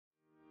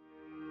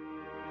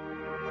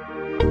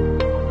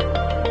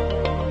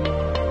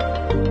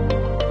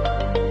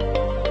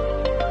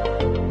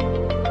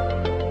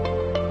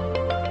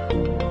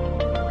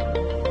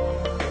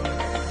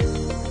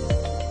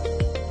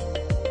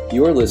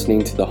You are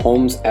listening to the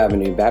Holmes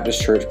Avenue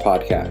Baptist Church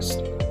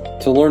podcast.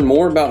 To learn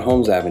more about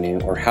Holmes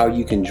Avenue or how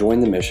you can join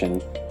the mission,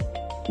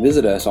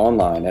 visit us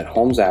online at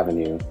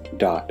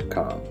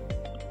holmesavenue.com.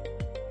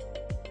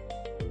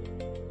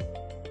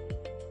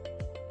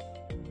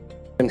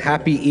 And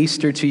happy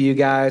Easter to you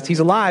guys. He's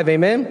alive,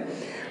 amen?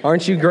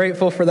 Aren't you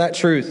grateful for that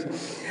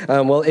truth?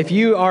 Well, if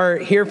you are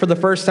here for the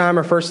first time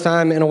or first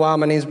time in a while,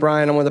 my name is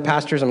Bryan. I'm one of the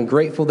pastors. I'm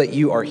grateful that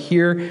you are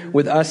here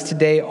with us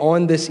today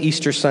on this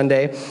Easter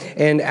Sunday.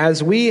 And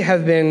as we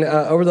have been,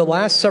 over the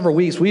last several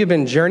weeks, we have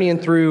been journeying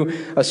through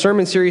a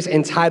sermon series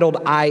entitled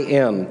I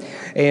Am.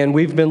 And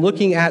we've been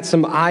looking at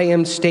some I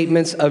Am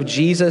statements of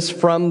Jesus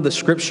from the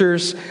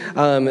Scriptures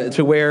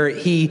to where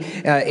he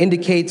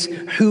indicates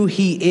who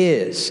he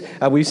is.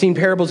 We've seen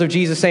parables of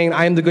Jesus saying,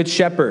 I am the good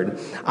shepherd.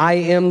 I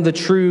am the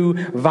true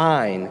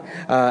vine.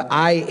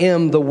 I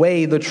am the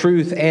way, the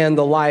truth, and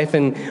the life.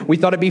 And we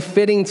thought it'd be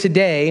fitting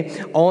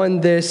today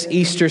on this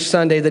Easter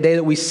Sunday, the day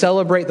that we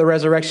celebrate the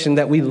resurrection,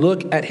 that we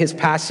look at his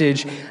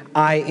passage,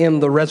 I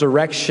am the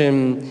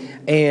resurrection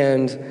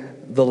and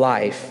the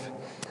life.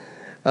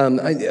 I'm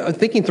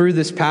thinking through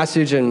this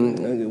passage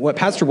and what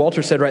Pastor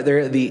Walter said right there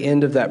at the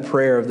end of that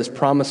prayer of this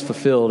promise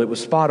fulfilled. It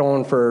was spot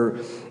on for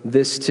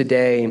this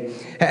today.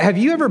 Have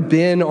you ever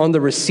been on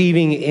the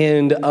receiving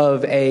end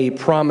of a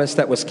promise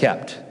that was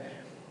kept?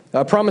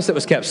 A promise that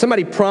was kept.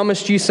 Somebody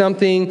promised you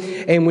something,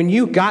 and when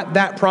you got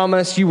that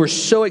promise, you were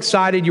so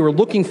excited, you were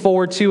looking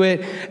forward to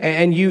it,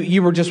 and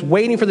you were just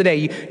waiting for the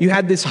day. You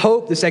had this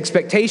hope, this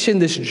expectation,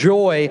 this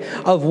joy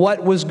of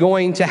what was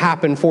going to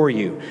happen for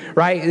you,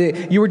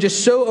 right? You were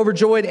just so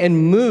overjoyed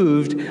and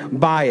moved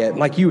by it.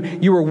 Like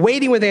you were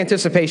waiting with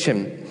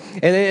anticipation.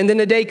 And then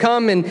the day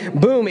come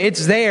and boom,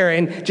 it's there,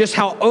 and just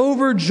how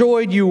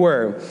overjoyed you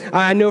were.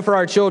 I know for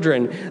our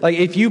children, like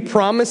if you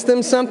promise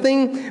them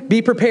something,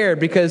 be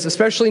prepared, because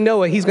especially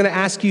Noah, he's going to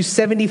ask you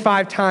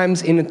 75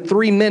 times in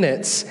 3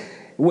 minutes,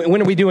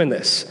 when are we doing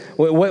this?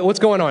 What's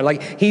going on?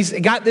 Like he's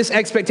got this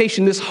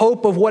expectation, this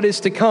hope of what is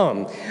to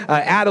come.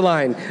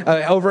 Adeline,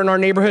 over in our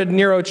neighborhood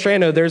near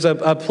Otrano, there's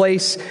a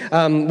place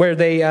where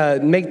they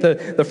make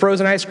the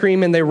frozen ice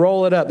cream and they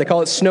roll it up. They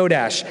call it Snow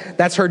Dash.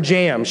 That's her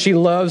jam. She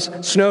loves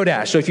Snow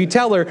Dash. So if you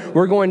tell her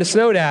we're going to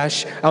Snow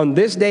Dash on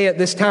this day at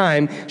this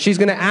time, she's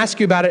going to ask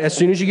you about it as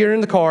soon as you get in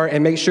the car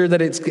and make sure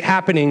that it's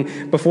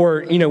happening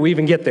before we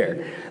even get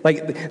there.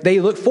 Like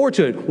they look forward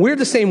to it. We're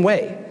the same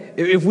way.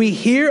 If we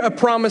hear a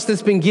promise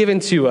that's been given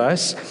to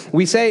us,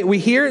 we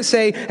hear it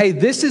say, hey,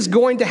 this is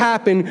going to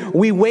happen.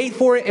 We wait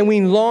for it and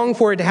we long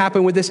for it to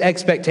happen with this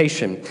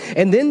expectation.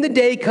 And then the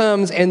day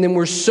comes and then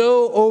we're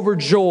so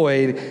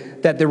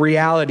overjoyed that the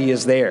reality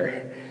is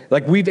there.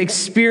 Like we've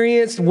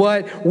experienced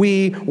what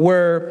we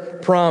were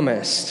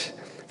promised.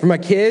 For my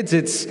kids,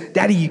 it's,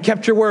 Daddy, you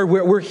kept your word.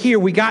 We're here.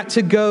 We got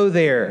to go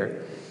there.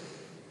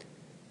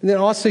 And then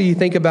also you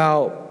think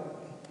about,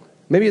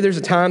 maybe there's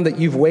a time that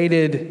you've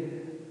waited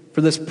for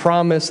this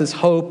promise, this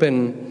hope,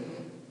 and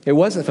it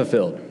wasn't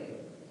fulfilled.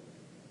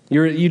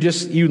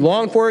 You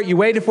longed for it, you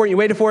waited for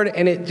it,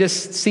 and it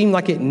just seemed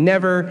like it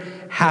never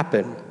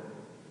happened.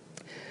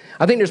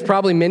 I think there's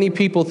probably many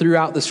people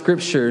throughout the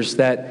Scriptures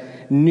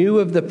that knew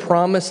of the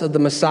promise of the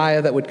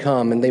Messiah that would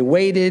come, and they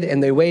waited,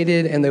 and they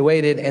waited, and they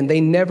waited, and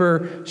they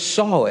never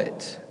saw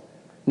it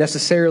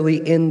necessarily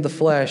in the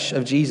flesh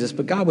of Jesus,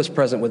 but God was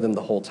present with them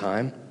the whole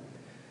time.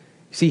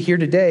 See, here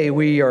today,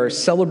 we are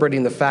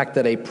celebrating the fact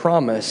that a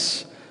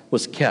promise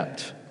was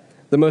kept.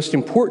 The most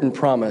important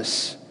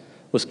promise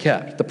was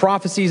kept. The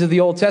prophecies of the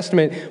Old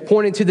Testament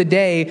pointed to the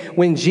day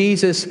when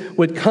Jesus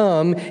would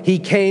come. He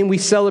came. We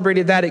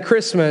celebrated that at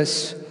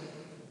Christmas.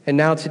 And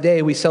now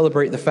today we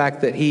celebrate the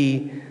fact that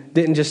he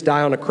didn't just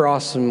die on a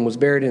cross and was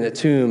buried in a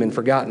tomb and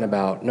forgotten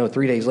about. No,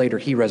 3 days later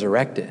he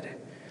resurrected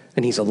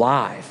and he's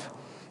alive.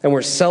 And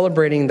we're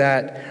celebrating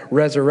that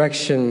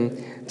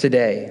resurrection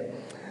today.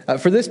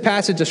 For this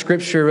passage of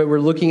Scripture that we're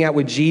looking at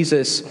with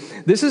Jesus,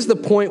 this is the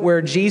point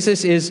where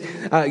Jesus is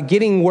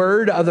getting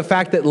word of the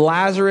fact that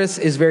Lazarus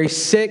is very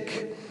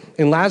sick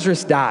and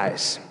Lazarus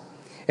dies.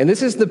 And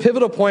this is the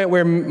pivotal point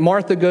where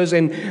Martha goes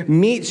and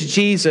meets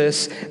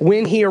Jesus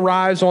when he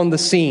arrives on the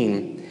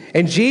scene.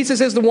 And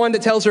Jesus is the one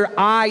that tells her,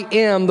 I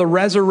am the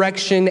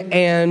resurrection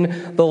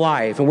and the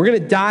life. And we're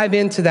going to dive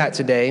into that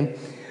today.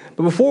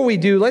 But before we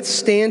do, let's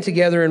stand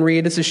together and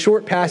read. It's a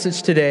short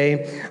passage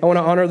today. I want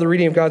to honor the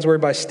reading of God's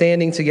word by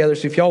standing together.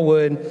 So if y'all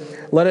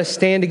would, let us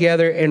stand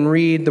together and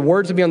read. The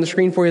words will be on the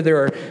screen for you.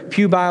 There are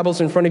pew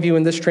Bibles in front of you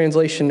in this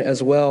translation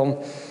as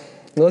well.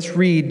 Let's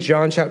read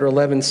John chapter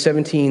 11,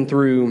 17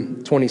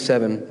 through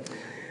 27.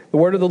 The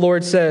word of the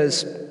Lord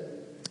says,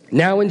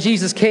 Now when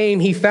Jesus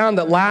came, he found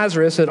that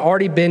Lazarus had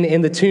already been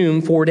in the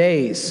tomb 4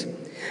 days.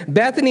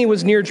 Bethany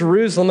was near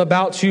Jerusalem,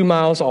 about 2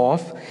 miles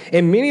off,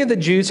 and many of the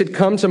Jews had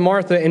come to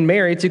Martha and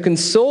Mary to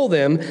console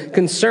them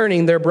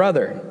concerning their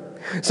brother.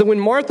 So when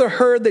Martha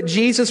heard that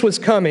Jesus was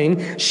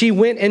coming, she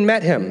went and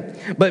met him,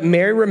 but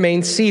Mary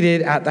remained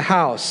seated at the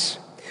house.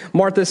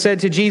 Martha said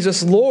to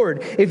Jesus,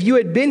 Lord, if you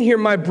had been here,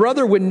 my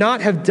brother would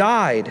not have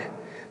died.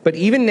 But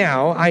even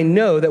now I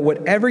know that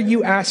whatever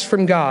you ask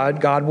from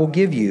God, God will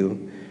give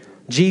you.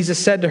 Jesus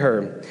said to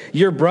her,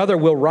 "Your brother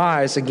will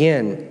rise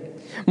again."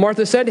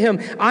 Martha said to him,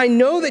 "I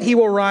know that he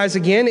will rise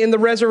again in the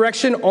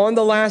resurrection on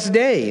the last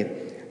day."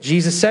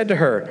 Jesus said to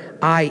her,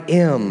 "I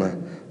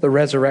am the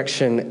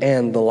resurrection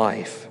and the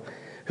life.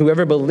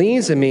 Whoever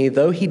believes in me,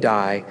 though he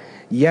die,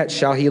 yet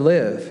shall he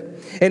live.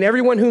 And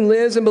everyone who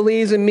lives and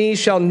believes in me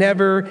shall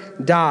never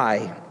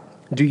die.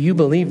 Do you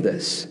believe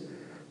this?"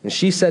 And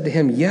she said to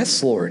him,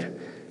 "Yes, Lord.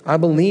 I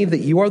believe that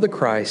you are the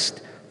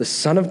Christ, the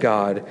Son of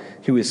God,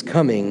 who is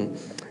coming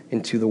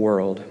into the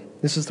world."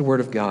 This is the word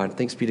of God.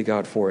 Thanks be to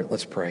God for it.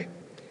 Let's pray.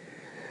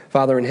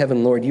 Father in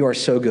heaven, Lord, you are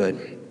so good.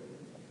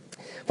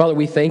 Father,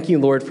 we thank you,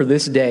 Lord, for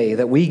this day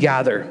that we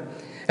gather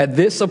at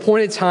this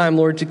appointed time,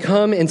 Lord, to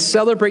come and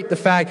celebrate the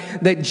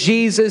fact that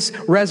Jesus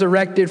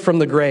resurrected from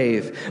the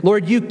grave.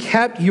 Lord, you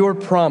kept your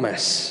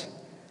promise,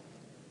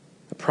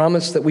 a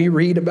promise that we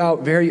read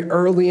about very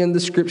early in the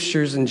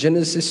scriptures in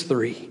Genesis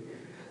 3,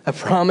 a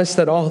promise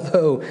that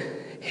although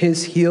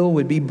his heel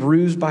would be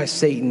bruised by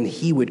Satan,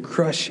 he would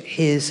crush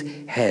his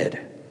head.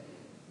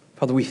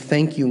 Father, we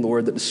thank you,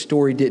 Lord, that the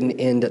story didn't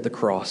end at the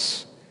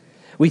cross.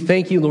 We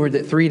thank you, Lord,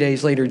 that 3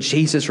 days later,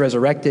 Jesus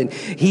resurrected.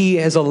 He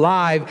is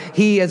alive.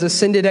 He has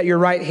ascended at your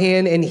right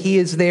hand, and he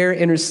is there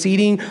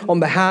interceding on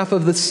behalf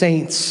of the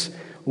saints,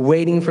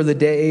 waiting for the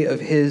day of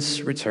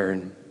his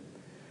return.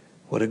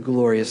 What a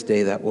glorious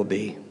day that will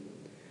be.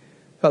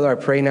 Father, I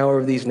pray now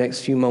over these next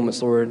few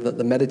moments, Lord, that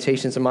the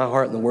meditations of my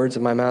heart and the words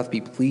of my mouth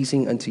be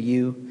pleasing unto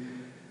you.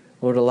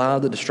 Lord, allow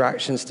the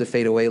distractions to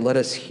fade away. Let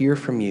us hear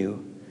from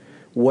you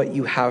what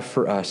you have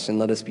for us, and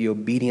let us be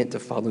obedient to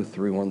follow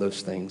through on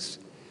those things.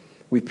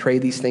 We pray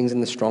these things in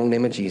the strong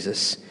name of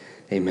Jesus.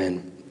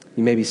 Amen.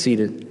 You may be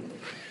seated.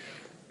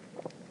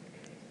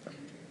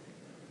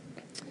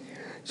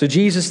 So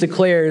Jesus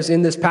declares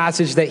in this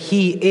passage that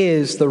he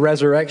is the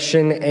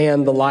resurrection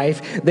and the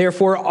life.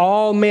 Therefore,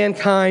 all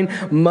mankind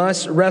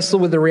must wrestle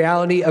with the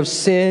reality of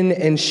sin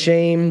and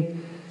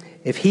shame.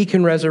 If he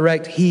can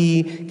resurrect,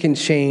 he can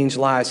change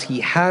lives.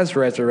 He has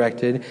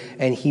resurrected,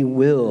 and he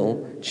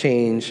will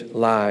change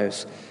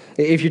lives.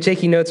 If you're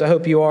taking notes, I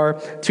hope you are.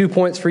 2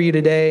 points for you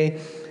today.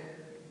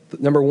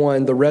 Number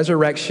one, the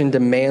resurrection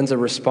demands a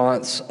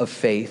response of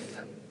faith.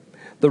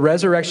 The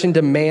resurrection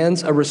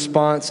demands a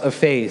response of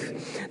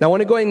faith. Now, I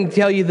want to go ahead and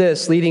tell you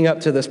this leading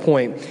up to this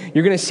point.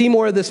 You're going to see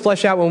more of this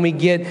flesh out when we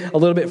get a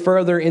little bit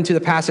further into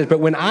the passage. But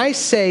when I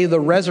say the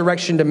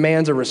resurrection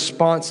demands a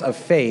response of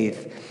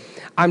faith,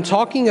 I'm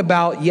talking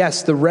about,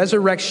 yes, the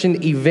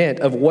resurrection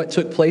event of what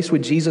took place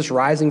with Jesus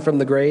rising from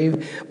the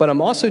grave, but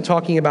I'm also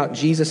talking about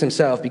Jesus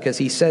himself because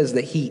he says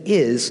that he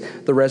is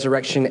the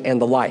resurrection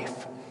and the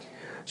life.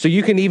 So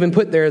you can even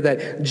put there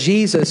that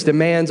Jesus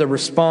demands a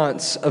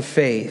response of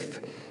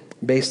faith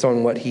based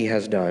on what he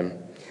has done.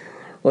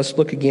 Let's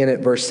look again at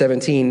verse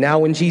 17. Now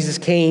when Jesus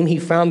came, he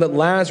found that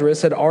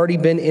Lazarus had already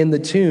been in the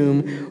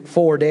tomb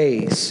 4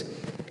 days.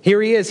 Here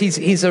he is.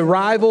 He's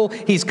arrival.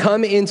 He's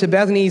come into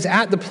Bethany. He's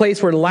at the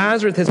place where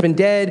Lazarus has been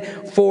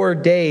dead 4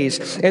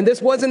 days. And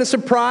this wasn't a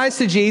surprise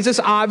to Jesus.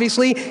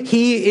 Obviously,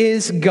 he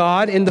is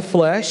God in the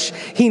flesh.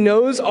 He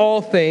knows all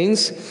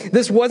things.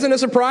 This wasn't a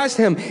surprise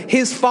to him.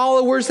 His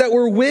followers that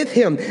were with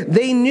him,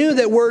 they knew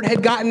that word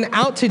had gotten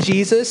out to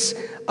Jesus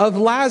of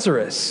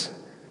Lazarus.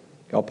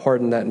 Y'all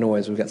pardon that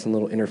noise. We've got some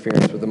little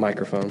interference with the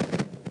microphone.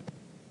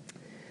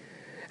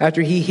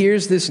 After he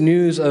hears this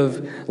news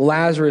of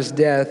Lazarus'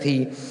 death,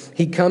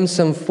 he comes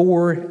some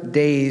 4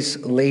 days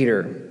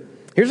later.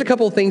 Here's a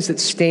couple of things that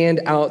stand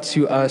out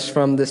to us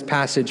from this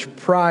passage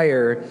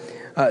prior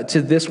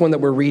to this one that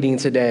we're reading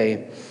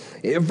today.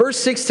 Verse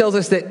 6 tells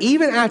us that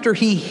even after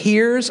he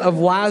hears of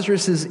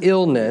Lazarus'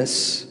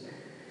 illness,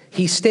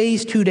 he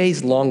stays 2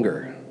 days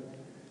longer.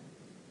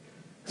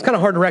 It's kind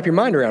of hard to wrap your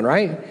mind around,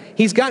 right?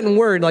 He's gotten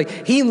word,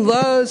 like, he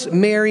loves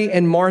Mary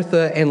and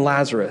Martha and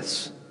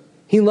Lazarus.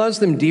 He loves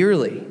them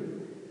dearly.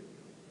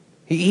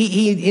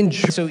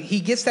 So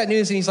he gets that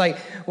news and he's like,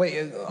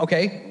 wait,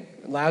 okay,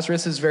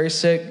 Lazarus is very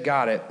sick.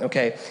 Got it.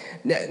 Okay.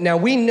 Now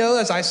we know,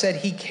 as I said,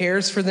 he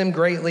cares for them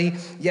greatly,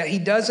 yet he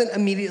doesn't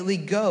immediately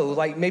go.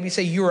 Like maybe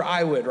say you or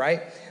I would,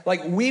 right?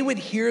 Like we would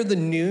hear the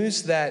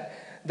news that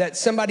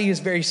somebody is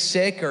very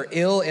sick or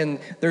ill and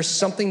there's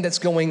something that's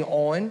going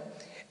on.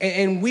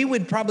 And we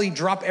would probably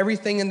drop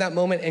everything in that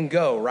moment and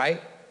go,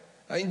 right?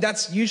 I mean,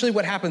 that's usually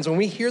what happens. When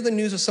we hear the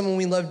news of someone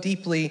we love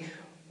deeply,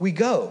 we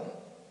go.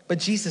 But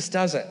Jesus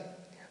doesn't.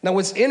 Now,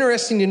 what's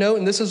interesting to note,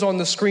 and this is on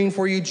the screen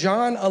for you,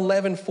 John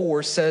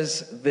 11:4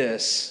 says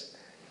this.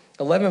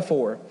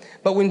 11:4.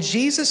 But when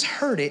Jesus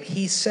heard it,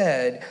 he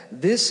said,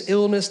 "This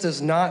illness does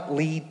not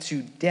lead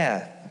to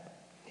death.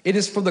 It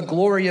is for the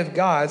glory of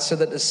God, so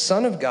that the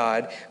Son of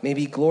God may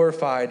be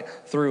glorified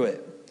through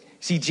it."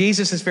 See,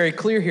 Jesus is very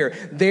clear here.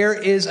 There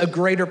is a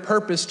greater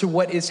purpose to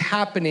what is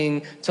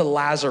happening to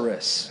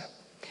Lazarus.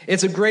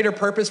 It's a greater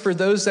purpose for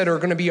those that are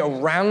going to be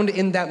around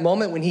in that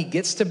moment when he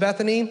gets to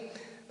Bethany,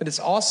 but it's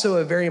also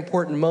a very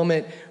important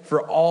moment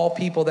for all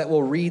people that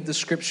will read the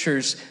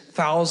scriptures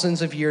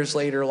thousands of years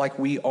later like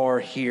we are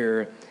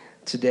here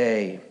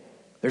today.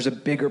 There's a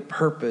bigger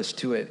purpose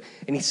to it.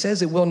 And he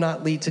says it will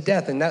not lead to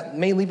death. And that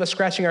may leave us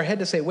scratching our head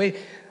to say, wait,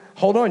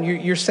 hold on,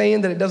 you're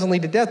saying that it doesn't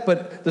lead to death,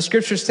 but the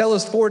scriptures tell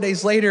us 4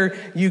 days later,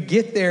 you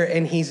get there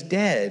and he's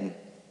dead.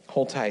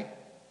 Hold tight.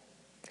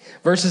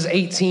 Verses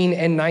 18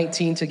 and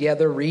 19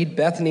 together read,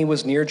 Bethany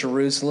was near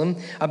Jerusalem,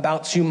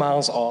 about 2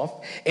 miles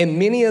off, and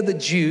many of the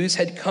Jews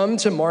had come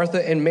to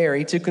Martha and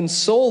Mary to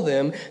console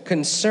them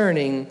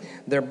concerning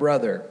their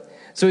brother.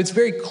 So it's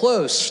very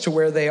close to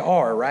where they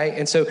are, right?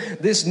 And so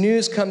this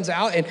news comes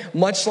out, and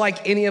much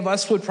like any of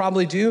us would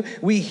probably do,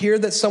 we hear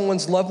that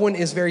someone's loved one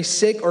is very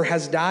sick or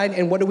has died,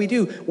 and what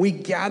do? We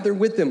gather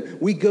with them.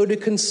 We go to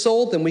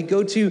console them. We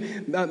go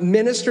to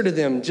minister to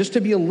them, just to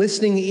be a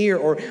listening ear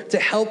or to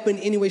help in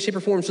any way, shape, or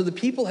form. So the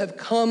people have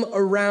come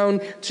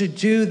around to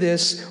do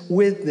this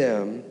with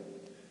them.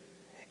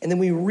 And then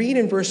we read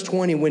in verse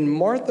 20, when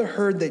Martha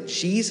heard that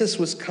Jesus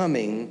was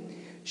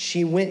coming,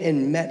 she went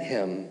and met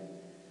him.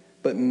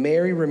 But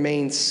Mary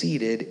remained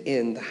seated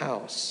in the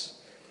house.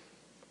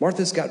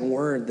 Martha's gotten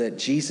word that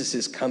Jesus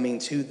is coming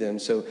to them,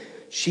 so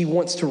she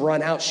wants to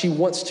run out. She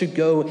wants to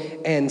go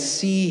and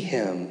see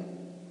him.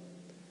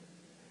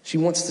 She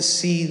wants to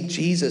see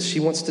Jesus. She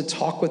wants to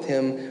talk with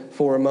him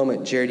for a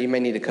moment. Jared, you may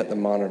need to cut the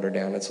monitor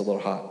down. It's a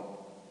little hot.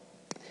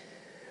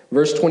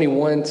 Verse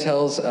 21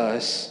 tells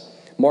us,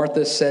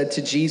 Martha said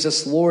to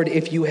Jesus, Lord,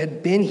 if you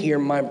had been here,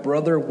 my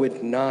brother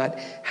would not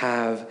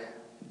have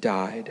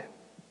died.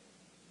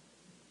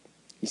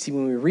 You see,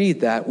 when we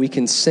read that, we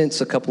can sense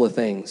a couple of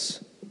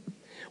things.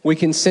 We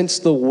can sense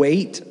the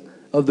weight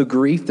of the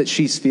grief that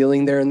she's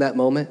feeling there in that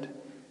moment.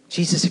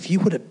 Jesus, if you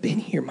would have been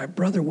here, my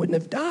brother wouldn't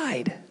have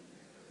died.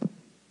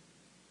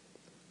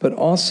 But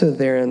also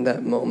there in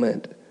that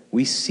moment,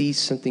 we see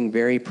something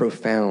very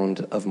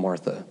profound of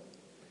Martha.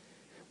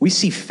 We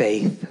see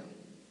faith.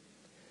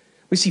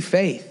 We see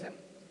faith.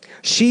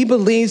 She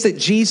believes that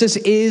Jesus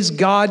is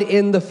God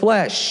in the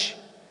flesh.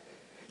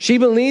 She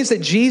believes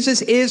that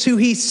Jesus is who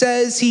he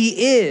says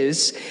he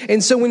is.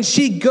 And so when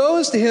she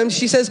goes to him,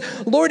 she says,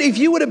 Lord, if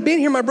you would have been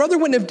here, my brother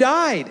wouldn't have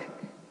died.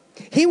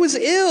 He was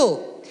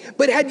ill.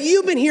 But had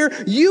you been here,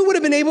 you would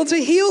have been able to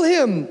heal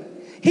him.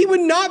 He would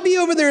not be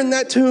over there in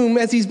that tomb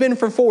as he's been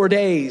for 4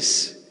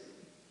 days.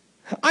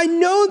 I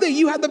know that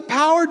you have the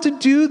power to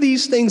do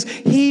these things.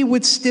 He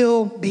would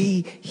still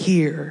be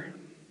here.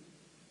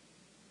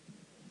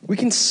 We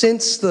can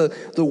sense the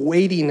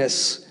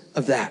weightiness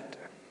of that.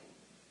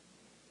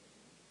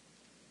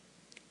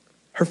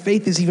 Her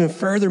faith is even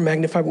further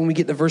magnified when we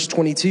get to verse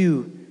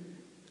 22.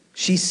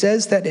 She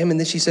says that to him, and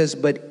then she says,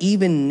 but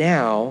even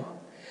now,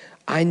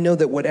 I know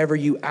that whatever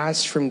you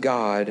ask from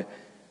God,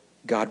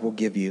 God will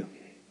give you.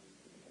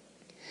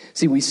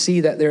 See, we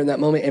see that there in that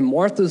moment. And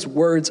Martha's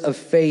words of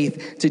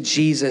faith to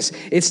Jesus,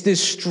 it's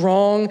this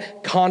strong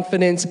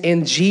confidence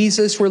in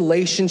Jesus'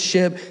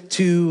 relationship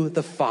to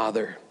the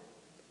Father.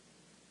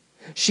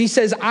 She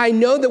says, I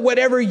know that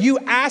whatever you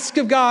ask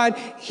of God,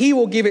 he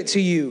will give it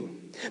to you.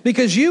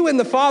 Because you and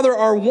the Father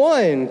are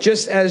one,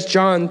 just as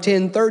John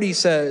 10:30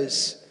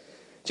 says.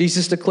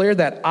 Jesus declared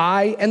that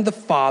I and the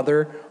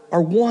Father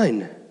are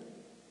one.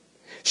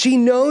 She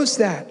knows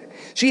that.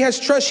 She has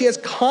trust. She has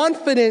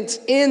confidence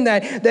in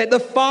that the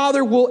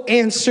Father will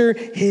answer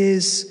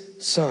his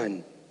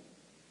Son.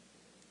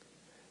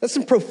 That's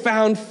some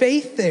profound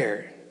faith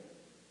there.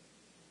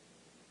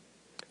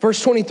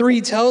 Verse 23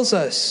 tells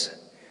us,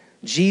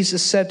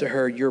 Jesus said to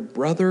her, your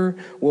brother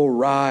will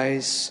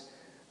rise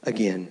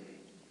again.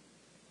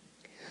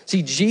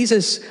 See,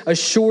 Jesus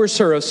assures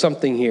her of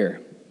something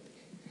here.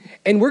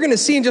 And we're going to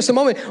see in just a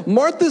moment,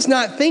 Martha's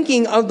not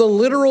thinking of the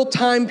literal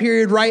time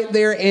period right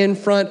there in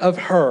front of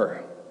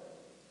her.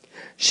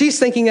 She's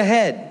thinking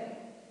ahead.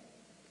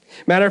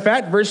 Matter of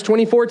fact, verse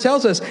 24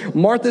 tells us,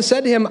 Martha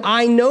said to him,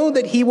 I know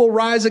that he will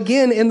rise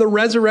again in the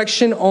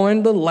resurrection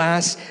on the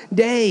last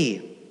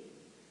day.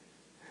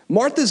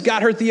 Martha's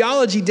got her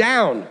theology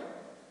down.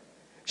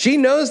 She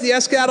knows the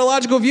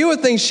eschatological view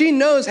of things. She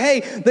knows, hey,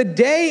 the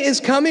day is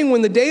coming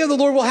when the day of the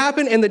Lord will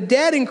happen and the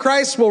dead in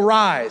Christ will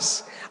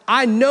rise.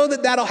 I know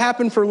that that'll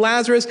happen for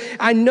Lazarus.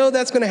 I know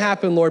that's going to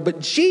happen, Lord. But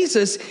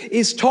Jesus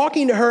is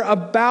talking to her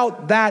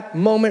about that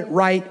moment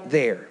right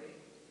there.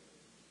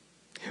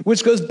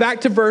 Which goes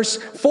back to verse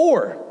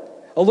 4,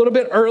 a little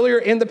bit earlier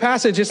in the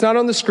passage. It's not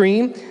on the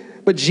screen,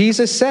 but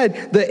Jesus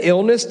said, the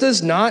illness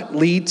does not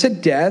lead to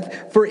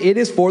death, for it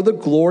is for the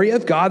glory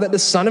of God, that the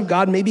Son of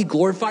God may be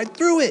glorified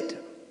through it.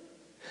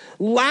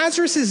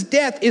 Lazarus'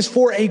 death is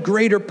for a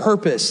greater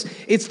purpose.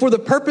 It's for the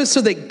purpose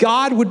so that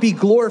God would be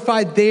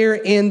glorified there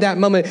in that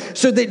moment,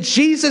 so that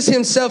Jesus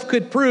himself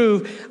could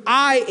prove,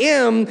 I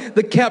am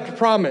the kept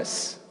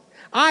promise.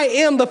 I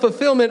am the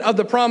fulfillment of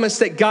the promise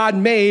that God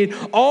made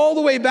all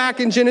the way back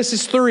in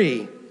Genesis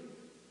 3,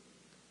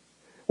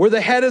 where the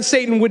head of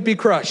Satan would be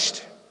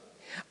crushed.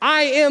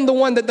 I am the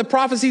one that the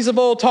prophecies of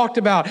old talked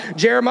about.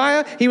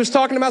 Jeremiah, he was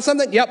talking about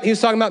something. Yep, he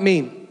was talking about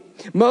me.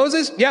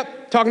 Moses,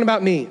 yep, talking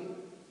about me.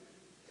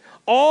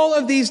 All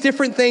of these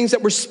different things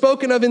that were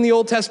spoken of in the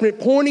Old Testament,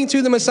 pointing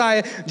to the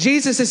Messiah,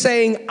 Jesus is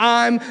saying,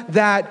 I'm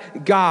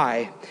that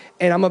guy,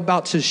 and I'm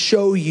about to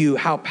show you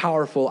how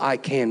powerful I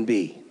can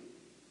be.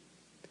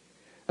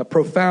 A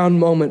profound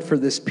moment for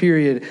this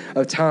period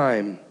of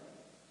time.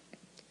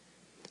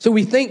 So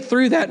we think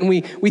through that and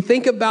we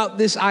think about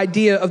this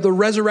idea of the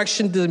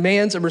resurrection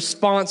demands a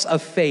response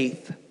of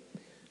faith.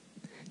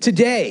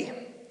 Today,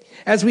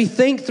 as we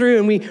think through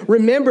and we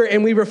remember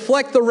and we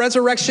reflect the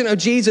resurrection of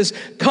Jesus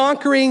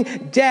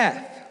conquering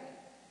death,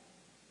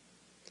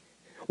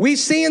 we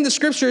see in the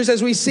scriptures,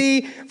 as we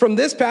see from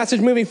this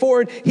passage moving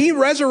forward, he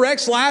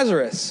resurrects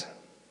Lazarus.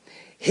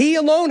 He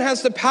alone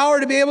has the power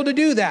to be able to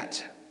do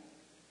that.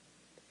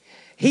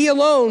 He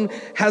alone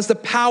has the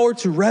power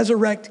to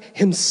resurrect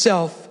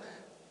himself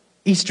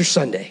Easter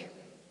Sunday.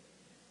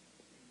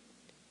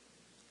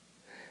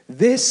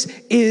 This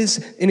is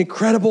an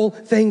incredible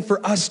thing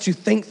for us to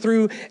think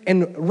through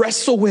and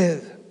wrestle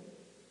with.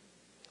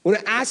 I want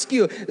to ask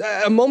you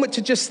a moment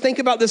to just think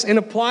about this and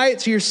apply it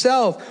to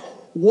yourself.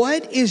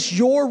 What is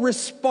your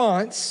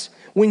response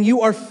when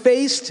you are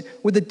faced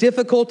with the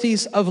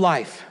difficulties of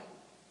life?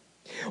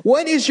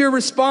 What is your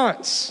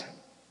response?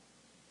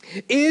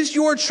 Is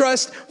your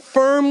trust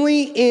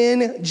firmly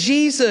in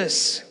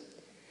Jesus?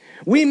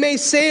 We may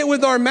say it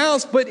with our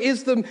mouths, but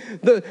is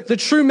the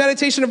true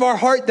meditation of our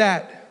heart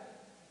that?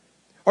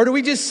 Or do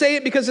we just say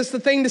it because it's the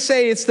thing to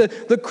say? It's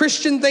the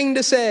Christian thing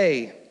to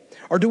say.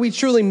 Or do we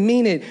truly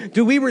mean it?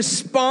 Do we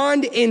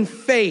respond in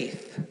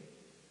faith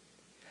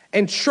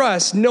and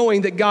trust,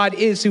 knowing that God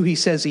is who he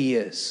says he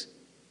is?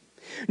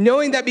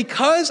 Knowing that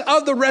because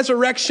of the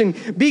resurrection,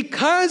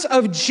 because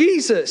of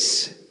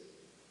Jesus,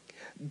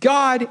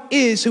 God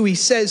is who he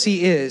says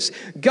he is.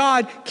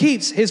 God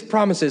keeps his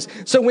promises.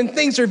 So when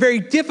things are very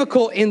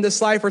difficult in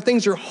this life, or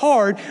things are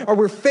hard, or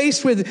we're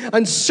faced with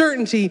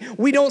uncertainty,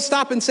 we don't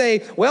stop and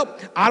say, well,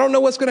 I don't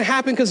know what's going to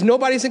happen because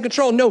nobody's in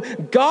control. No,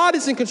 God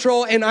is in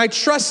control, and I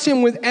trust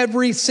him with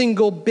every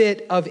single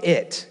bit of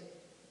it.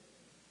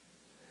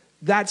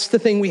 That's the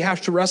thing we have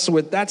to wrestle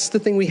with. That's the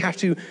thing we have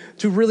to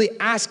really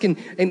ask and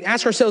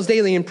ask ourselves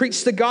daily and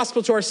preach the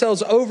gospel to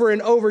ourselves over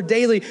and over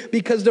daily,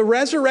 because the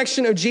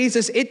resurrection of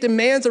Jesus, it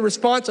demands a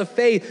response of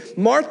faith.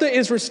 Martha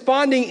is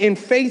responding in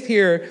faith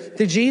here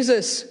to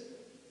Jesus.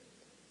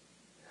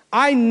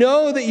 I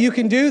know that you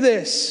can do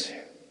this.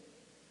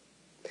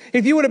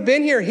 If you would have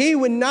been here, he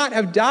would not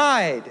have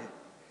died.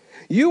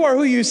 You are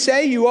who you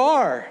say you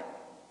are.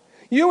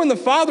 You and the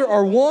Father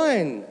are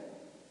one.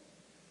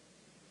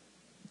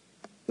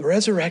 The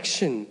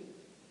resurrection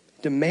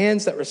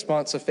demands that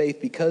response of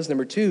faith because,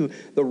 number two,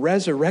 the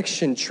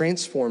resurrection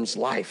transforms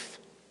life.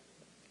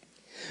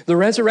 The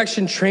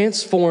resurrection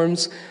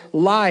transforms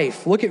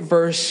life. Look at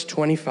verse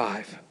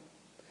 25.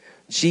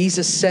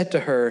 Jesus said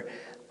to her,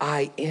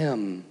 I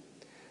am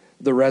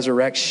the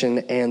resurrection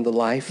and the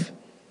life.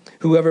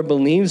 Whoever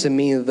believes in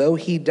me, though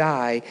he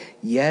die,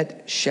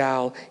 yet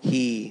shall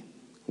he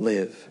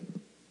live.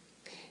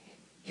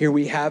 Here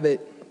we have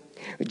it.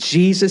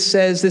 Jesus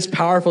says this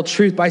powerful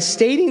truth by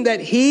stating that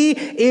he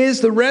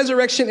is the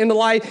resurrection and the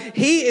life.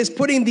 He is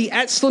putting the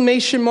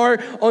exclamation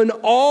mark on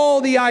all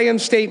the I am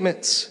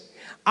statements.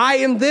 I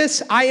am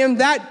this, I am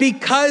that,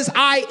 because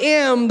I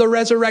am the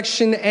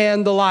resurrection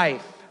and the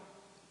life.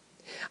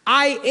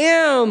 I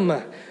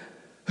am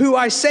who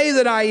I say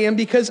that I am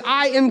because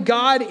I am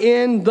God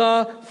in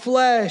the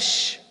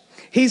flesh.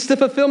 He's the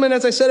fulfillment,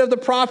 as I said, of the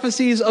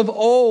prophecies of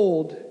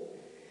old.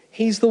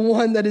 He's the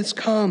one that has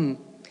come.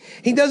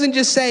 He doesn't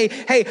just say,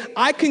 hey,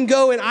 I can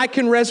go and I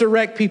can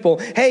resurrect people.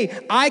 Hey,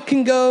 I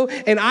can go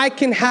and I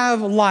can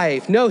have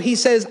life. No, he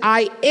says,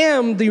 I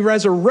am the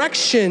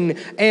resurrection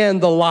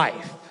and the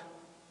life.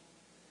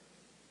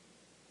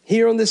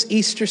 Here on this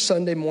Easter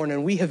Sunday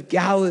morning, we have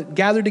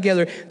gathered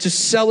together to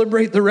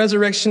celebrate the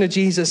resurrection of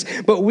Jesus.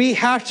 But we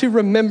have to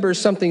remember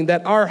something,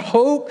 that our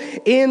hope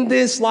in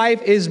this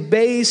life is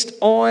based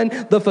on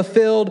the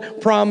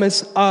fulfilled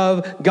promise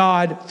of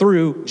God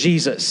through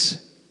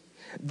Jesus.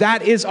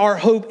 That is our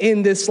hope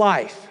in this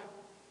life.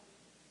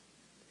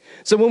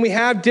 So when we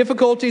have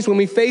difficulties, when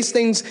we face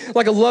things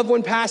like a loved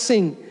one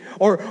passing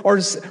or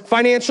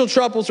financial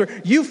troubles, or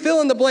you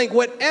fill in the blank,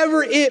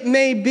 whatever it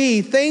may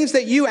be, things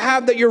that you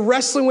have that you're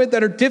wrestling with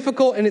that are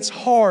difficult and it's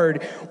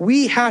hard,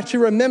 we have to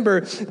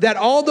remember that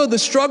although the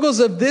struggles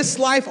of this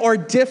life are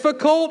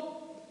difficult,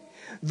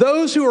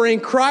 those who are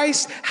in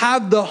Christ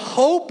have the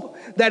hope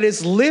that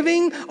is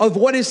living of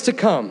what is to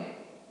come.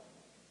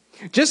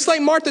 Just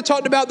like Martha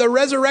talked about the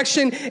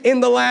resurrection in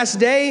the last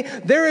day,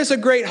 there is a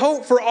great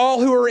hope for all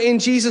who are in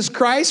Jesus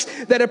Christ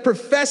that have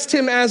professed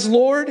him as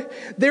Lord.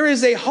 There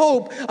is a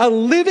hope, a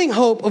living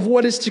hope of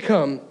what is to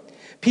come.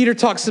 Peter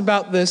talks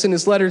about this in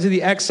his letter to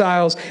the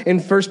exiles in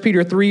 1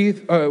 Peter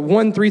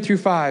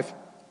 1:3-5.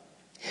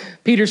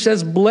 Peter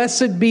says,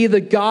 blessed be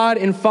the God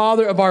and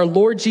Father of our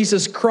Lord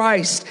Jesus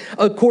Christ.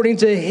 According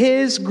to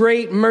his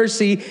great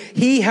mercy,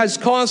 he has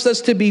caused us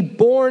to be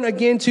born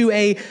again to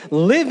a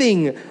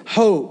living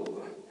hope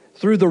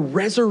through the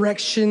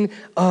resurrection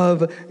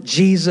of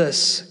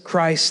Jesus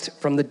Christ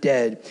from the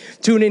dead,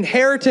 to an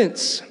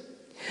inheritance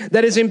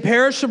that is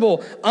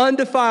imperishable,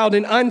 undefiled,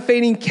 and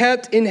unfading,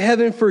 kept in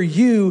heaven for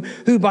you,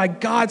 who by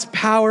God's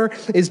power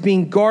is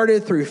being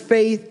guarded through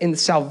faith in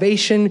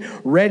salvation,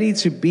 ready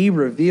to be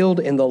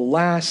revealed in the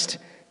last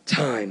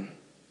time.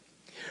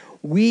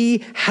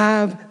 We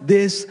have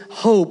this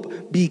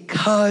hope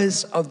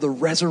because of the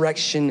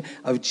resurrection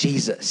of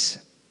Jesus.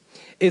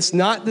 It's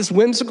not this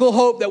whimsical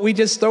hope that we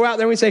just throw out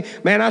there and we say,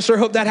 man, I sure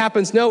hope that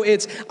happens. No,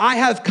 it's I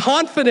have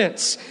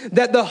confidence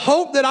that the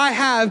hope that I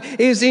have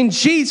is in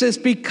Jesus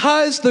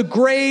because the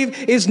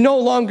grave is no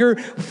longer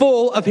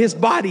full of his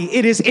body.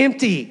 It is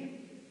empty.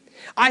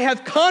 I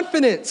have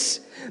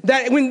confidence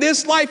that when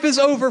this life is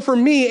over for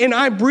me and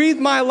I breathe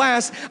my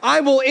last,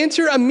 I will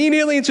enter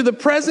immediately into the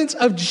presence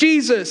of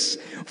Jesus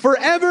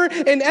forever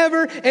and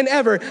ever and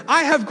ever.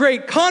 I have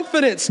great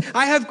confidence.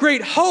 I have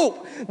great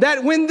hope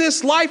that when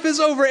this life is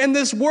over and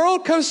this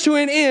world comes to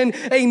an end,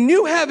 a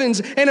new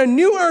heavens and a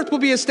new earth will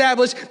be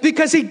established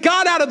because he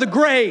got out of the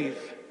grave.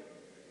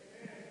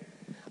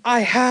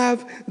 I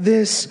have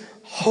this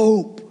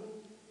hope.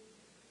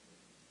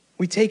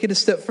 We take it a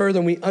step further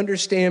and we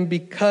understand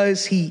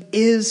because he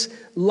is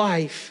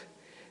life,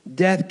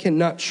 death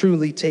cannot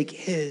truly take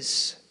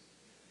his.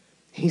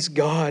 He's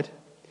God.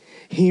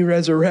 He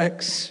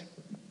resurrects.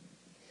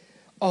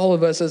 All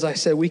of us, as I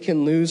said, we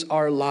can lose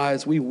our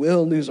lives. We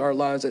will lose our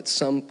lives at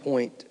some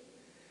point.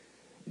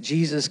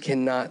 Jesus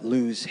cannot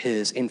lose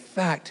his. In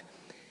fact,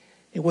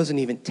 it wasn't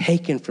even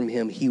taken from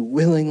him. He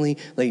willingly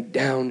laid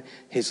down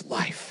his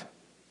life.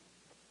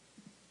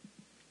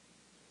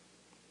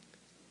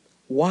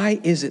 Why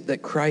is it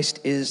that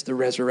Christ is the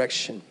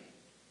resurrection?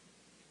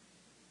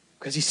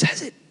 Because he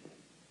says it.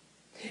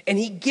 And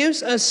he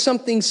gives us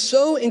something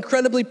so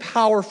incredibly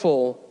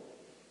powerful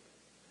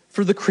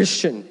for the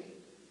Christian.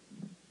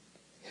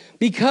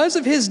 Because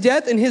of his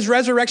death and his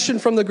resurrection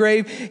from the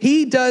grave,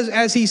 he does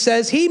as he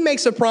says. He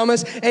makes a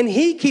promise and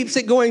he keeps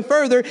it going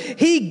further.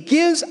 He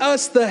gives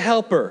us the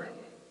helper.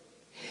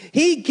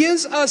 He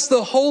gives us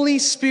the Holy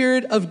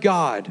Spirit of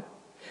God,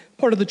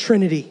 part of the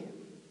Trinity.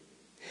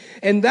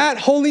 And that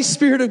Holy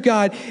Spirit of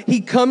God,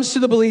 he comes to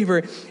the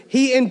believer.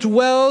 He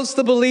indwells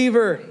the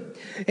believer.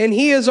 And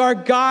he is our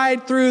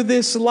guide through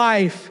this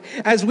life.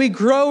 As we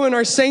grow in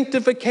our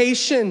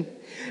sanctification,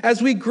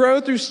 as we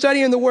grow through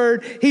studying the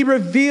Word, he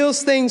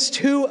reveals things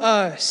to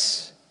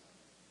us.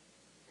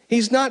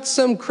 He's not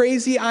some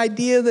crazy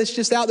idea that's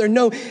just out there.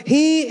 No,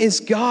 he is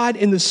God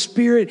in the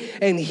Spirit,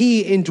 and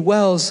he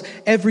indwells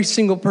every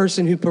single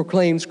person who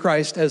proclaims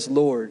Christ as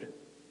Lord.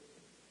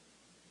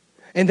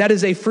 And that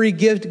is a free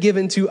gift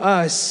given to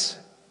us.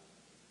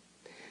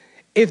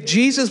 If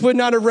Jesus would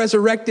not have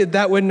resurrected,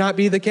 that would not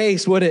be the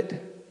case, would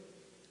it?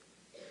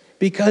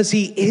 Because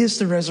he is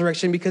the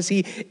resurrection, because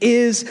he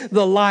is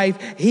the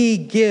life, he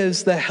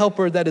gives the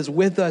helper that is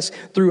with us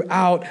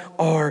throughout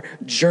our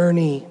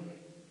journey.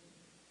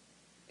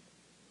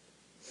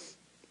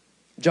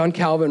 John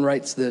Calvin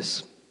writes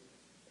this.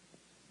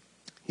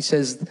 He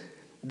says,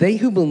 "They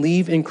who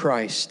believe in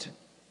Christ,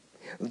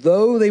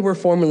 though they were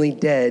formerly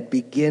dead,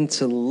 begin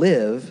to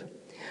live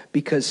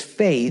because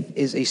faith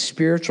is a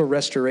spiritual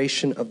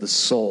restoration of the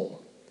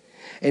soul,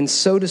 and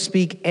so to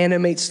speak,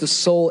 animates the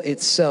soul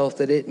itself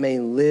that it may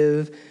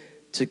live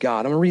to God."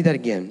 I'm going to read that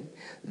again.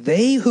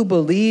 They who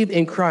believe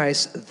in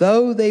Christ,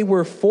 though they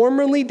were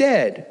formerly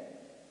dead,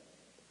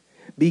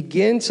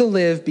 begin to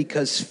live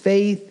because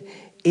faith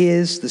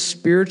is the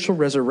spiritual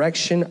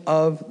resurrection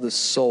of the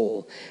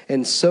soul,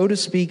 and so to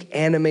speak,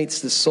 animates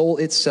the soul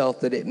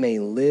itself that it may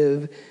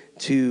live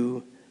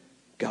to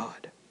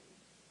God.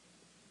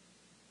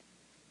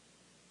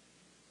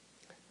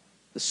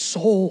 The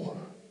soul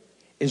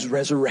is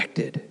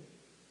resurrected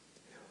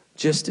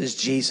just as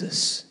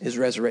Jesus is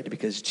resurrected,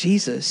 because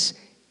Jesus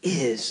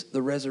is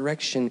the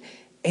resurrection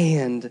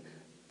and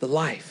the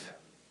life.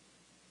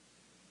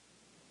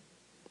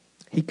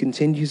 He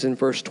continues in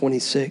verse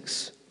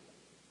 26.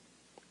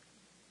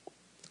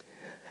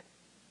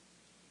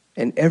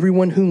 "And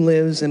everyone who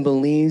lives and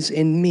believes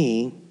in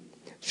me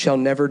shall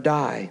never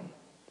die.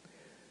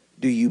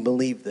 Do you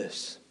believe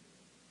this?"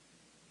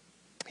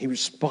 He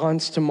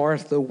responds to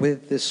Martha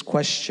with this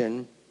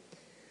question.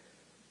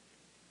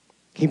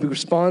 He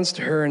responds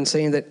to her in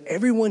saying that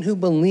everyone who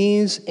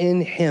believes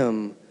in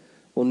him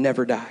will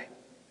never die.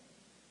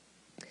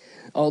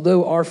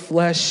 Although our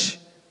flesh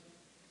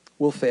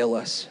will fail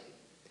us,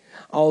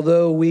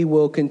 although we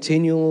will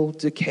continue to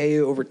decay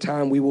over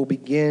time, we will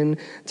begin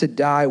to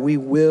die. We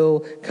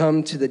will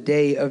come to the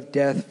day of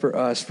death for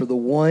us. For the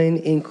one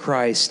in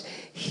Christ,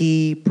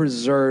 he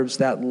preserves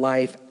that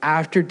life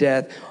after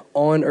death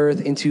on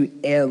earth into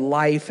a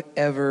life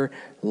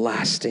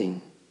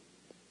everlasting.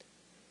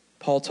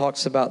 Paul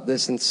talks about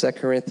this in 2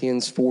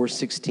 Corinthians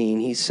 4:16.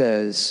 He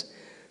says,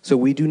 "So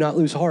we do not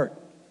lose heart.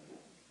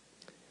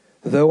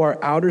 Though our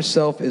outer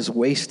self is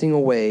wasting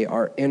away,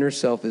 our inner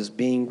self is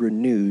being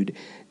renewed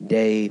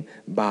day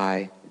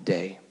by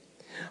day."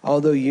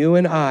 Although you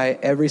and I,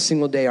 every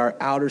single day, our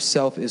outer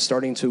self is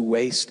starting to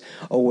waste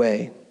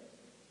away.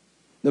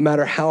 No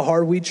matter how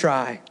hard we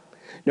try,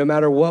 no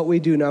matter what we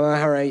do, no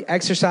matter how many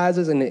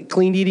exercises and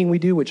clean eating we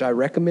do, which I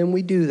recommend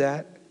we do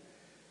that,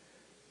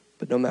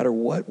 but no matter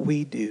what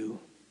we do,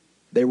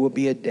 there will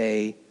be a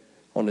day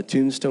on the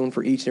tombstone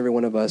for each and every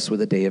one of us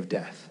with a day of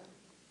death,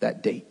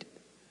 that date.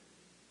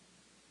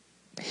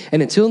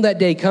 And until that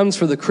day comes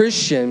for the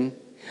Christian,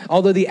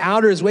 Although the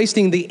outer is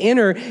wasting, the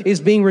inner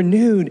is being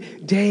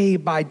renewed day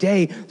by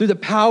day through the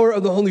power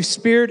of the Holy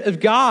Spirit of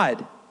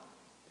God.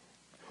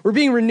 We're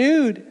being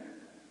renewed.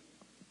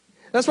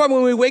 That's why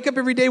when we wake up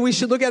every day, we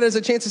should look at it as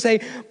a chance to say,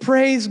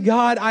 praise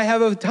God, I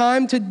have a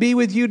time to be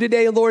with you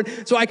today, Lord,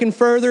 so I can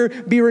further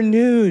be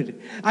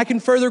renewed. I can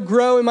further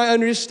grow in my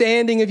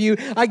understanding of you.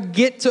 I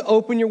get to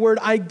open your word.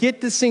 I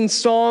get to sing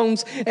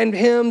songs and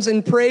hymns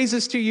and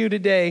praises to you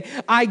today.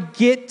 I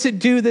get to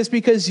do this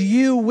because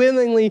you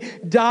willingly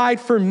died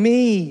for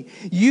me.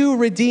 You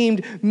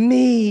redeemed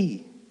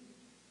me.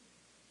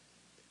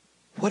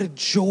 What a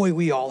joy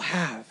we all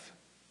have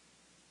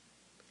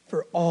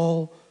for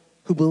all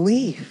who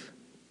believe.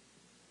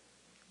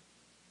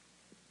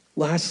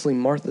 Lastly,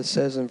 Martha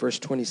says in verse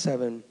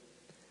 27,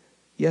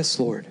 yes,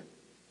 Lord,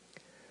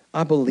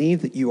 I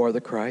believe that you are the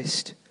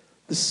Christ,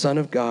 the Son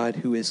of God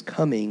who is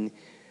coming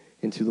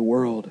into the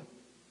world.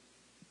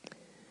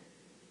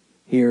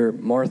 Here,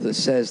 Martha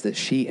says that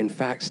she, in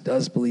fact,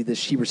 does believe this.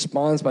 She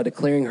responds by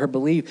declaring her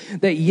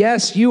belief that,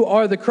 yes, you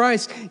are the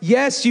Christ.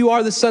 Yes, you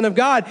are the Son of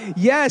God.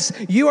 Yes,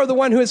 you are the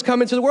one who has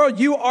come into the world.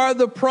 You are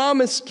the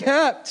promise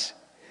kept.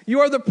 You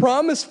are the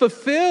promise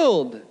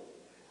fulfilled.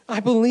 I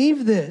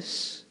believe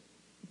this.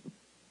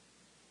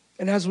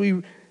 And as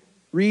we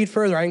read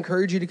further, I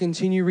encourage you to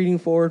continue reading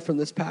forward from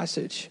this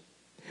passage.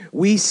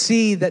 We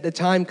see that the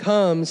time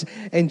comes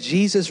and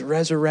Jesus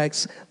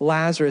resurrects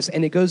Lazarus.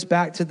 And it goes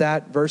back to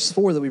that verse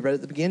 4 that we read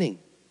at the beginning,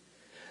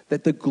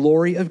 that the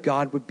glory of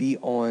God would be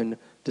on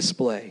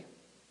display.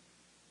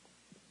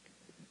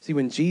 See,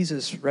 when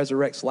Jesus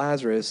resurrects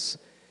Lazarus,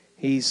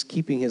 he's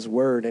keeping his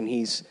word and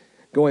he's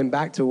going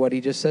back to what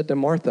he just said to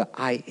Martha,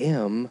 I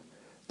am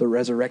the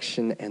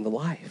resurrection and the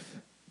life.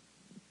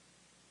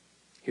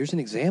 Here's an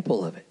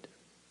example of it.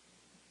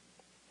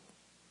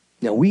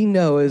 Now, we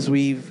know as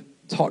we've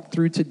talked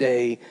through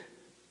today,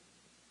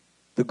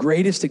 the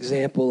greatest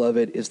example of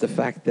it is the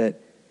fact that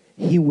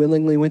he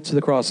willingly went to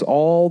the cross.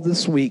 All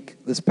this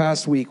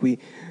past week, we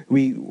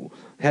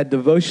had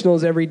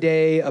devotionals every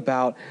day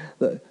about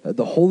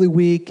the Holy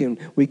Week, and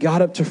we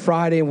got up to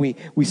Friday, and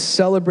we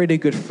celebrated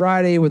Good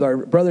Friday with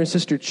our brother and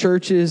sister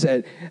churches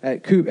at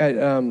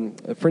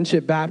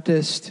Friendship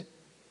Baptist.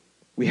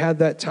 We had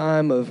that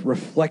time of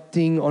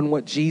reflecting on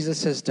what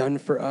Jesus has done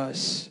for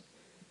us.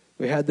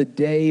 We had the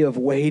day of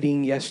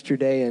waiting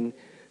yesterday, and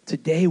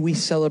today we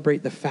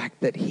celebrate the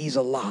fact that he's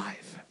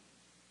alive.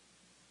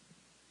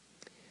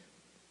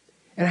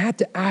 And I had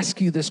to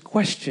ask you this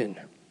question.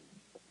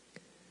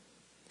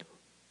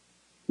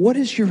 What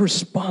is your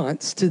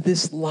response to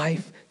this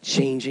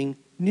life-changing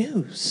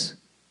news?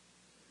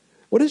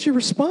 What is your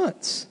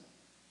response?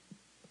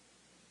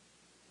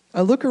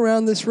 I look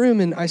around this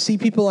room and I see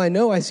people I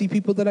know, I see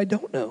people that I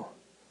don't know.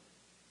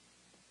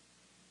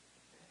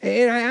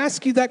 And I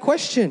ask you that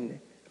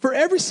question for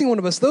every single one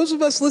of us, those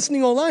of us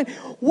listening online,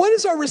 what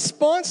is our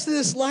response to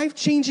this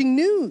life-changing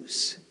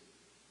news?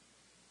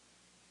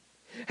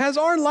 Has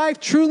our life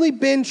truly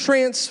been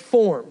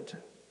transformed?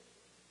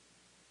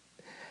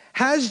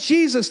 Has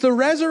Jesus, the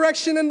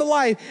resurrection and the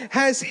life,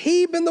 has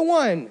he been the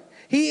one?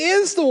 He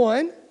is the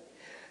one.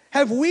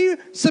 Have we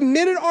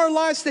submitted our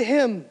lives to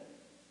him?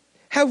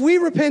 Have we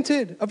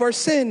repented of our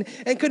sin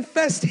and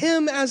confessed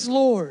him as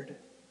Lord?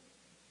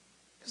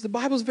 Because the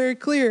Bible is very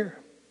clear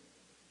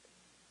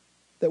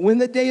that when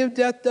the day of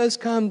death does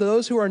come,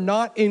 those who are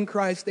not in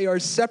Christ, they are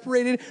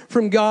separated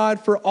from God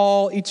for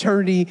all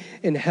eternity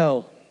in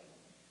hell.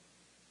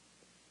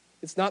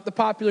 It's not the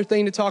popular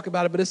thing to talk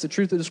about it, but it's the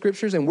truth of the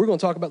Scriptures, and we're going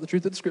to talk about the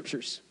truth of the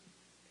Scriptures.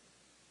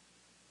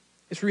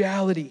 It's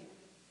reality.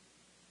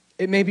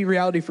 It may be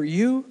reality for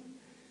you.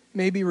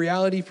 May be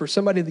reality for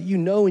somebody that you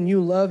know and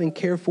you love and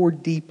care for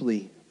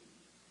deeply.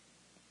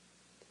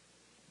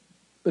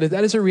 But if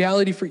that is a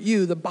reality for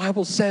you, the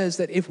Bible says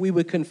that if we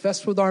would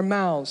confess with our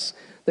mouths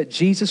that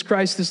Jesus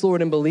Christ is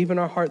Lord and believe in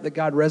our heart that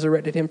God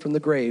resurrected him from the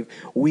grave,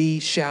 we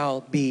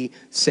shall be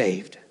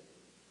saved.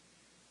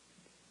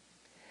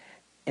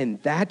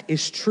 And that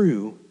is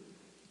true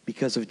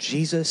because of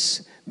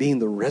Jesus being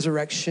the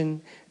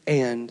resurrection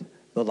and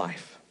the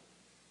life.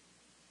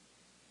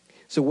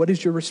 So what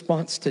is your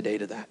response today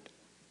to that?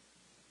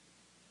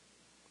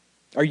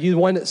 Are you the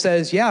one that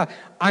says, yeah,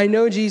 I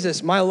know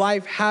Jesus, my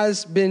life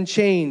has been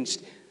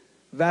changed?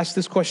 I've asked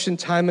this question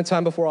time and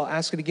time before. I'll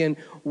ask it again.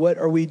 What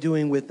are we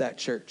doing with that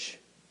church?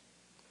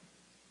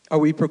 Are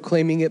we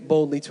proclaiming it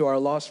boldly to our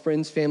lost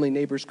friends, family,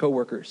 neighbors,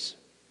 coworkers?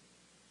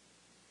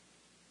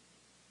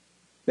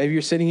 Maybe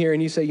you're sitting here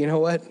and you say, you know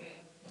what?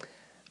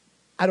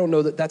 I don't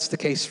know that that's the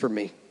case for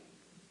me.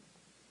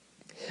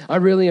 I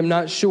really am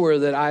not sure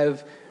that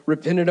I've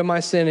repented of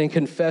my sin and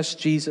confessed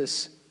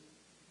Jesus.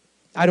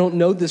 I don't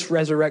know this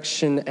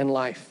resurrection and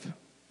life.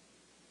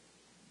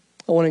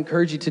 I want to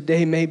encourage you,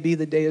 today may be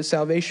the day of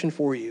salvation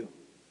for you.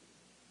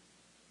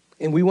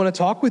 And we want to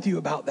talk with you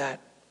about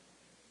that.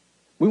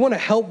 We want to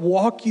help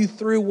walk you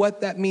through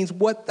what that means,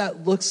 what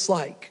that looks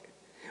like.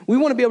 We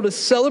want to be able to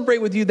celebrate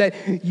with you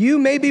that you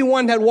may be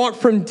one that walked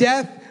from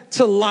death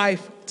to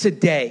life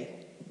today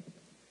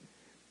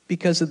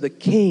because of the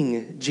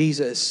King,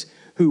 Jesus,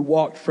 who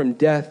walked from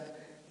death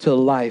to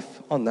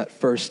life on that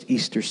first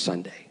Easter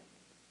Sunday.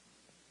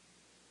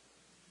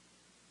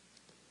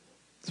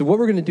 So what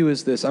we're going to do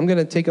is this. I'm going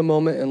to take a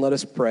moment and let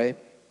us pray.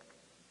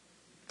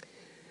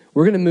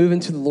 We're going to move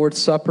into the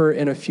Lord's Supper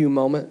in a few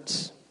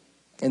moments,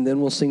 and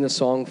then we'll sing a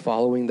song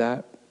following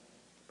that.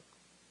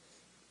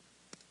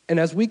 And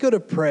as we go to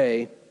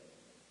pray,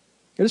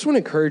 I just want to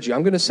encourage you.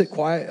 I'm going to sit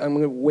quiet. I'm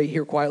going to wait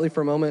here quietly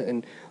for a moment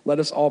and let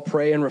us all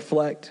pray and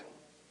reflect.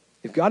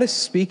 If God is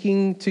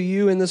speaking to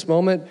you in this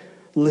moment,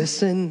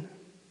 listen.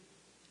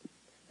 I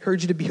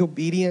encourage you to be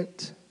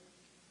obedient.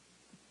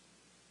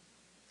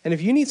 And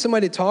if you need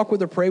somebody to talk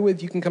with or pray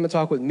with, you can come and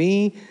talk with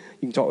me. You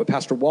can talk with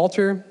Pastor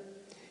Walter.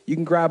 You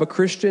can grab a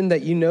Christian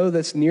that you know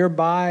that's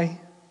nearby.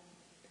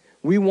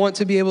 We want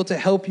to be able to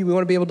help you. We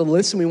want to be able to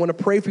listen. We want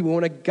to pray for you. We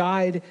want to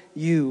guide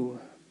you.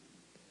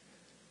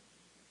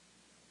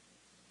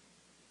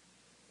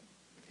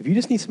 If you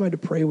just need somebody to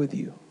pray with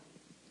you,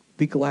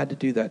 be glad to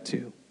do that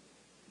too.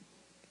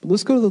 But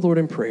let's go to the Lord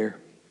in prayer,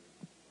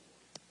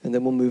 and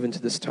then we'll move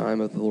into this time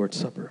of the Lord's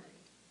Supper.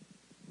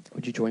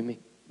 Would you join me?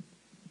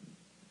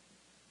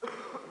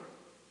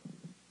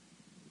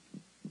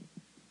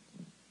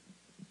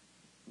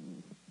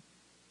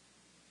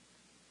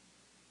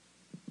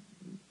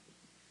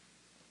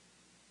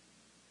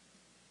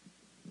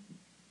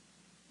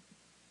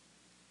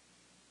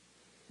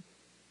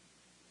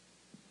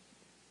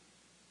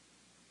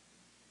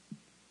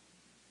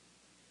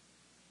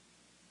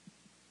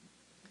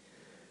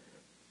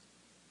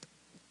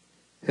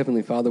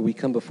 Heavenly Father, we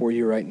come before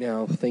you right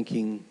now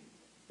thinking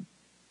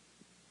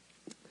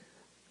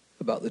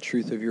about the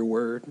truth of your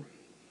word,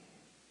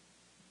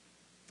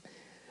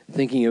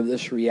 thinking of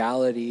this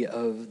reality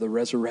of the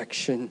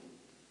resurrection.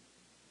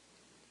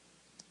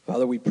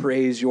 Father, we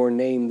praise your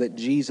name that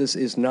Jesus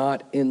is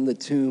not in the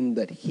tomb,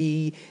 that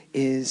he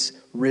is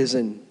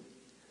risen,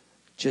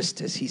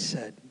 just as he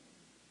said.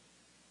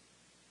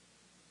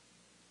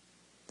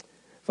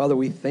 Father,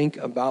 we think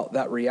about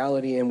that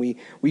reality and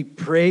we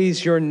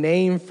praise your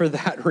name for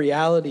that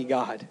reality,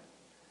 God.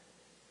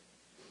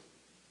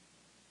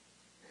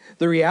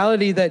 The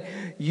reality that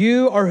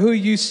you are who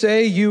you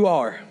say you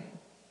are.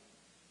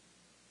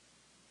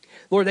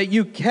 Lord, that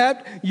you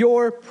kept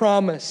your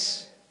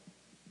promise.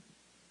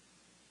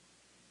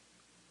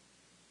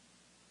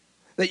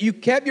 That you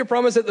kept your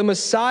promise that the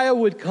Messiah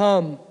would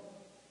come.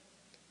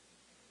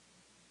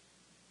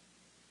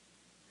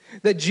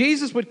 That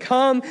Jesus would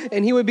come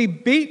and he would be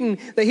beaten,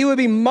 that he would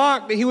be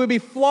mocked, that he would be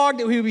flogged,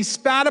 that he would be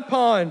spat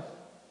upon.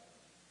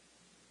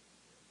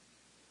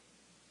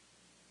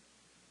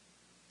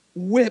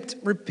 Whipped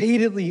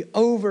repeatedly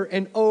over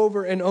and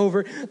over and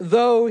over,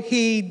 though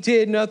he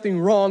did nothing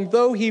wrong,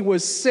 though he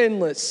was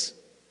sinless.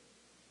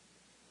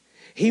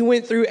 He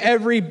went through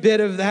every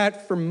bit of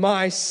that for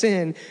my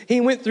sin. He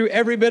went through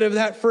every bit of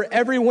that for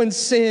everyone's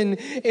sin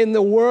in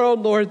the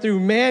world, Lord, through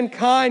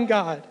mankind,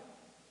 God.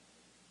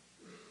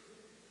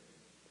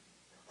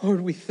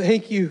 Lord, we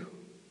thank you.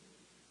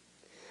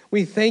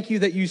 We thank you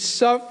that you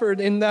suffered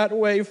in that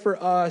way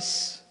for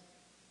us.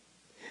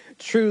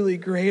 Truly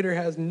greater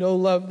has no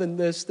love than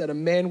this, that a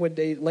man would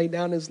lay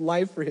down his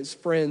life for his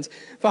friends.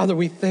 Father,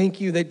 we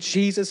thank you that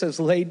Jesus has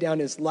laid down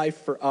his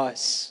life for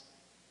us.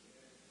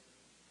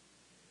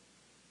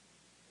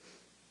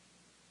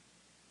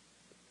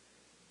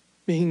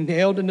 Being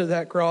nailed into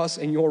that cross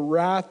and your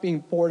wrath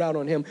being poured out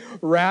on him.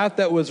 Wrath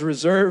that was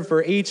reserved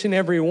for each and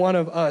every one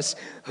of us.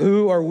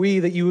 Who are we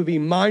that you would be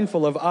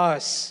mindful of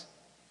us?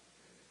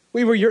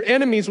 We were your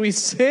enemies. We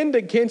sinned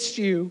against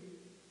you.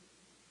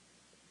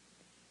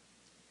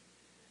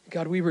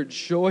 God, we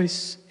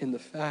rejoice in the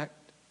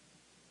fact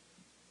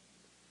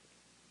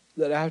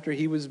that after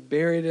he was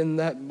buried in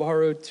that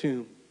borrowed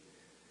tomb,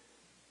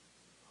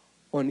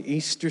 on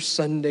Easter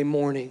Sunday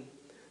morning,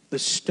 the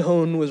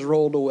stone was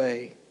rolled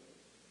away.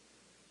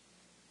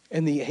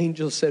 And the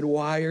angel said,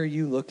 "Why are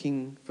you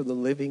looking for the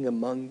living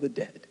among the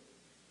dead?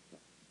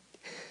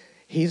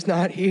 He's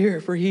not here,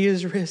 for he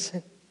is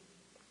risen."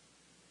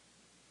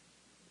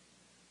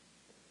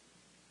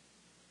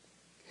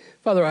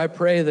 Father, I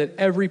pray that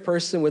every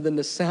person within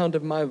the sound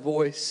of my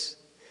voice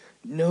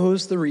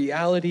knows the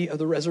reality of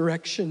the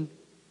resurrection.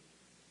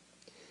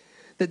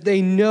 That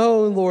they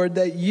know, Lord,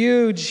 that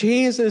you,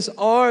 Jesus,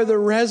 are the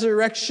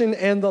resurrection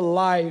and the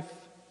life.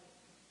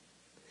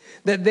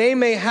 That they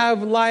may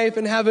have life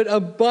and have it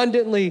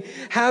abundantly,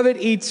 have it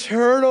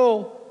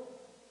eternal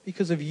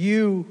because of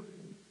you.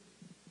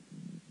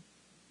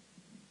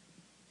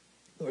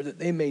 Lord, that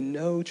they may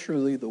know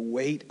truly the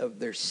weight of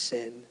their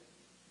sin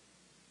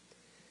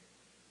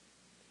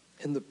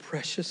and the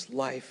precious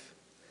life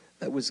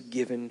that was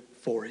given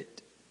for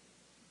it,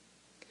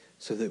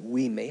 so that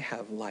we may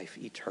have life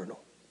eternal.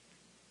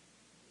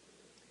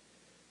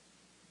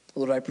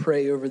 Lord, I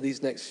pray over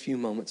these next few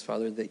moments,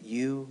 Father, that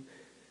you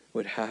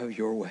would have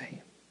your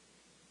way.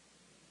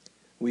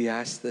 We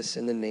ask this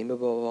in the name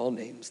above all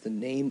names, the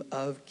name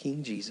of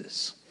King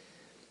Jesus.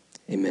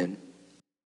 Amen.